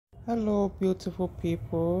Hello beautiful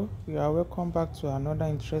people, you are welcome back to another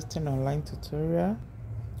interesting online tutorial.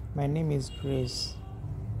 My name is Grace.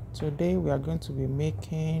 Today we are going to be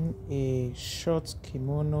making a short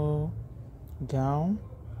kimono gown,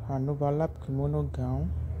 an overlap kimono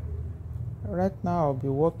gown. Right now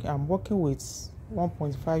I'm working with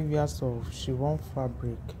 1.5 yards of chiffon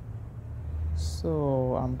fabric.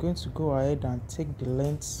 So I'm going to go ahead and take the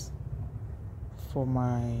length for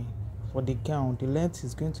the gown. The length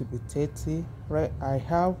is going to be 30. Right, I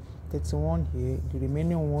have 31 here. The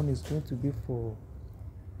remaining one is going to be for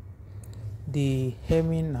the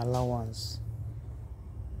hemming allowance.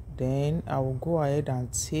 Then I will go ahead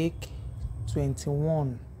and take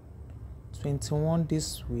 21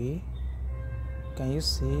 this way. Can you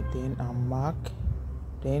see? Then I mark.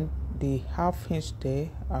 Then the half inch there,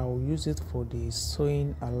 I will use it for the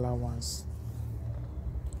sewing allowance.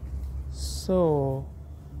 So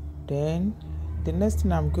then the next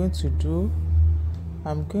thing I'm going to do,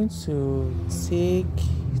 I'm going to take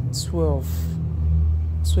 12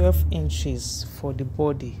 inches for the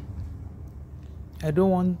body. I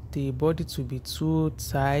don't want the body to be too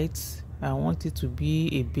tight. I want it to be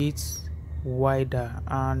a bit wider,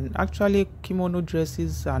 and actually kimono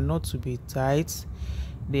dresses are not to be tight.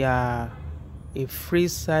 They are a free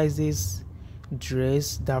sizes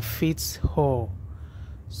dress that fits all,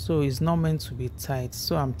 so it's not meant to be tight.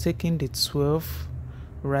 So I'm taking the 12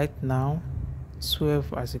 right now,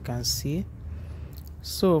 12 as you can see.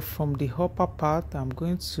 So from the upper part, I'm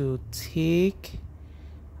going to take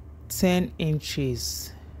 10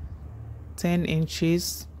 inches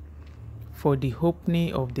for the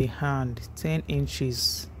opening of the hand. 10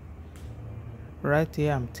 inches right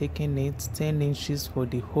here, I'm taking it 10 inches for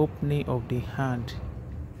the opening of the hand.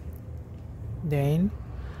 Then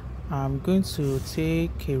I'm going to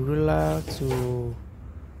take a ruler to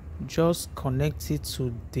just connect it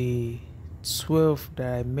to the 12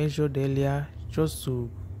 that I measured earlier, just to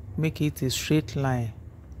make it a straight line,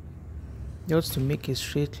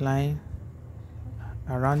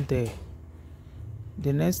 around there.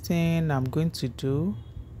 The next thing I'm going to do,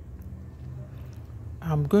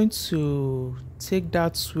 I'm going to take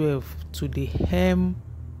that 12 to the hem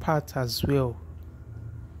part as well,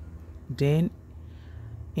 then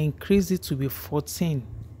increase it to be 14,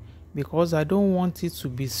 because I don't want it to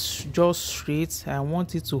be just straight. I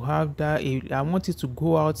want it to have that I want it to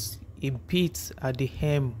go out a bit at the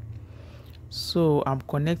hem. So I'm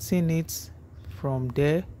connecting it from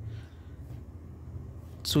there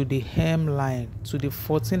to the hem line, to the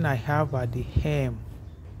 14 I have at the hem.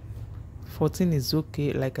 14 is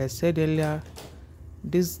okay. Like I said earlier,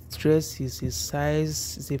 this dress is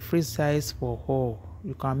a free size for all.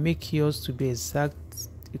 You can make yours to be exact.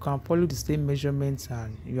 You can follow the same measurements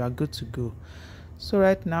and you are good to go. So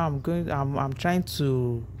right now I'm trying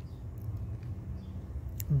to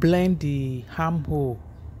blend the armhole.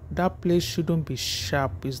 That place shouldn't be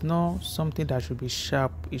sharp. It's not something that should be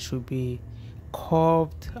sharp. It should be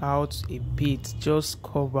curved out a bit, just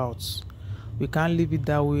curve out. We can't leave it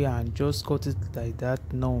that way and just cut it like that.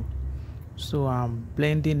 No. So I'm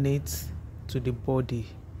blending it to the body.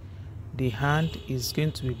 The hand is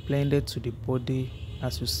going to be blended to the body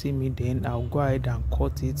as you see me. Then I'll go ahead and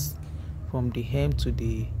cut it from the hem to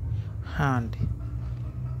the hand.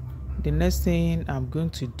 The next thing I'm going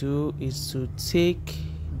to do is to take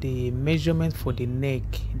the measurement for the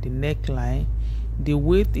neckline. The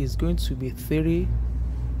width is going to be 3,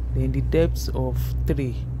 then the depth of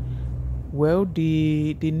 3. Well,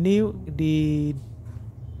 the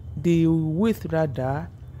width rather,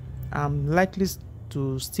 I'm likely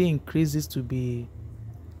to still increase this to be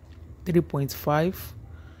 3.5,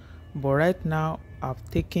 but right now I've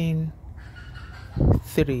taken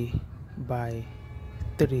 3 by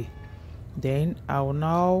 3. Then I'll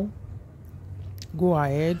now go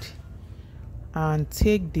ahead and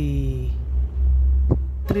take the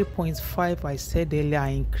 3.5 I said earlier, I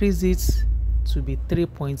increase it to be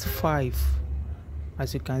 3.5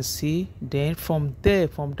 as you can see. Then from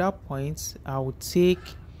that point, I will take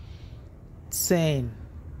 10.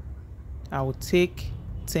 I will take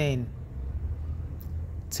 10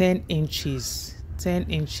 inches. 10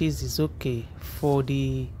 inches is okay for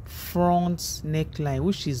the front neckline,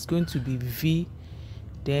 which is going to be V.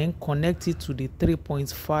 Then connect it to the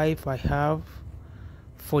 3.5 I have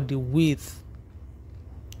for the width.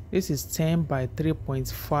 This is 10 by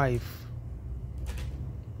 3.5.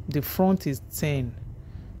 The front is 10.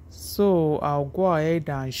 So I'll go ahead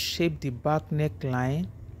and shape the back neckline.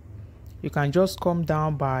 You can just come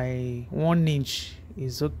down by 1 inch,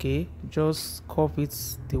 is okay. Just curve it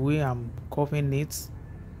the way I'm curving it.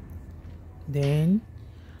 Then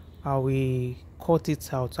I will cut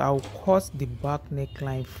it out. I'll cut the back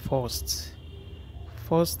neckline first.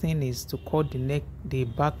 First thing is to cut the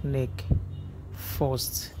back neck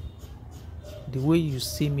first, the way you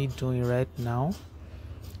see me doing right now.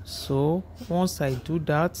 So once I do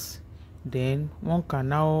that, then I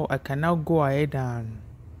can now go ahead and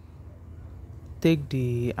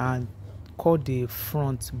cut the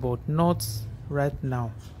front, but not right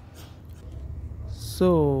now.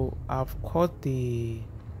 So I've cut it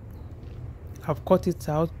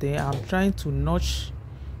out. Then I'm trying to notch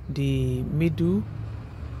the middle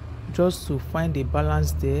just to find a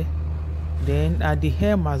balance there. Then at the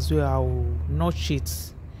hem as well, I'll notch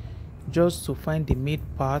it just to find the mid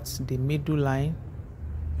part, the middle line.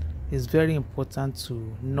 Is very important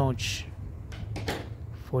to notch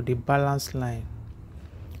for the balance line.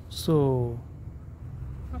 So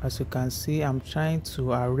as you can see, I'm trying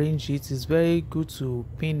to arrange it. It's very good to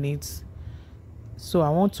pin it. So I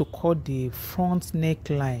want to cut the front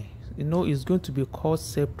neckline. It's going to be cut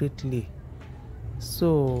separately.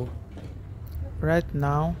 So right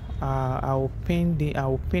now I will pin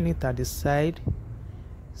it at the side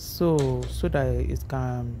so that it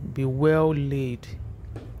can be well laid.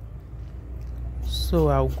 So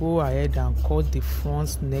I'll go ahead and cut the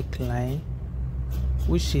front neckline,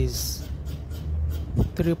 which is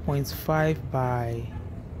 3.5 by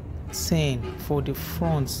 10 for the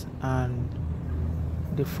front, and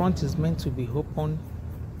the front is meant to be open.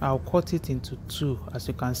 I'll cut it into 2 as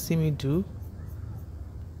you can see me do.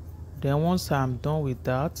 Then once I'm done with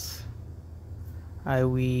that, I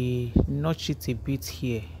will notch it a bit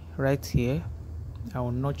here, right here. I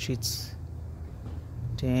will notch it.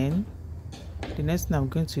 Then the next thing I'm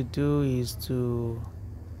going to do is to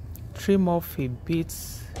trim off a bit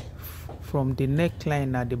from the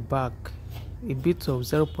neckline at the back, a bit of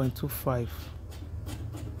 0.25,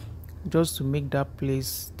 just to make that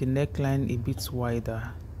place, the neckline, a bit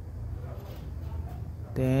wider.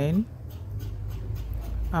 Then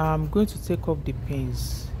I'm going to take off the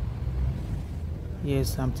pins.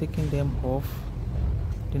 Yes, I'm taking them off.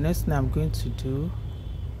 The next thing I'm going to do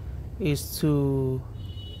is to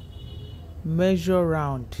measure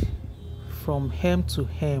round from hem to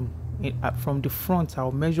hem. From the front,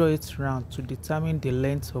 I'll measure it round to determine the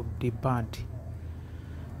length of the band.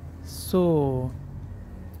 So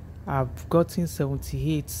I've gotten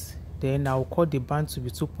 78. Then I'll cut the band to be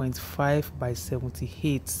 2.5 by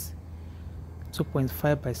 78.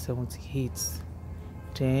 2.5 by 78.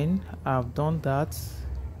 Then I've done that.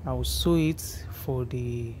 I'll sew it with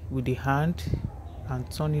the hand and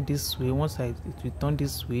turn it this way. Once it will turn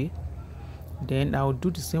this way, then I'll do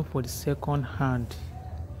the same for the second hand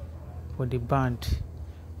for the band.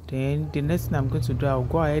 Then the next thing I'm going to do, I'll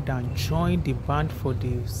go ahead and join the band for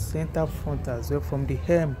the center front as well, from the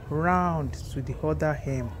hem round to the other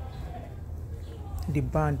hem. The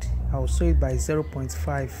band, I'll sew it by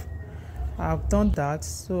 0.5. I've done that.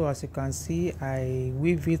 So as you can see, I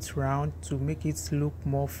weave it round to make it look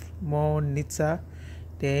more neater.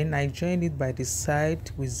 Then I join it by the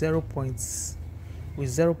side with 0.5.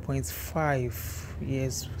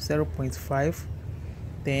 Yes, 0.5.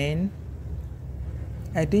 Then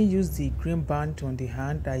I didn't use the green band on the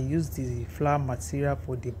hand. I used the flower material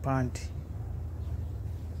for the band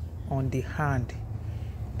on the hand.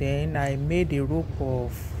 Then I made a rope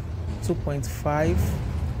of 2.5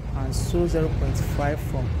 and sew 0.5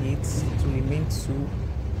 from it to remain 2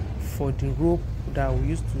 for the rope that we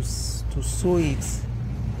used to sew it,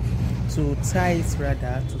 to tie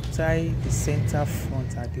the center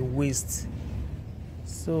front at the waist.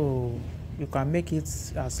 So you can make it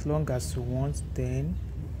as long as you want. Then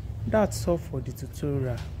that's all for the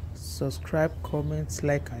tutorial. Subscribe, comment,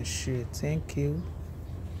 like and share. Thank you.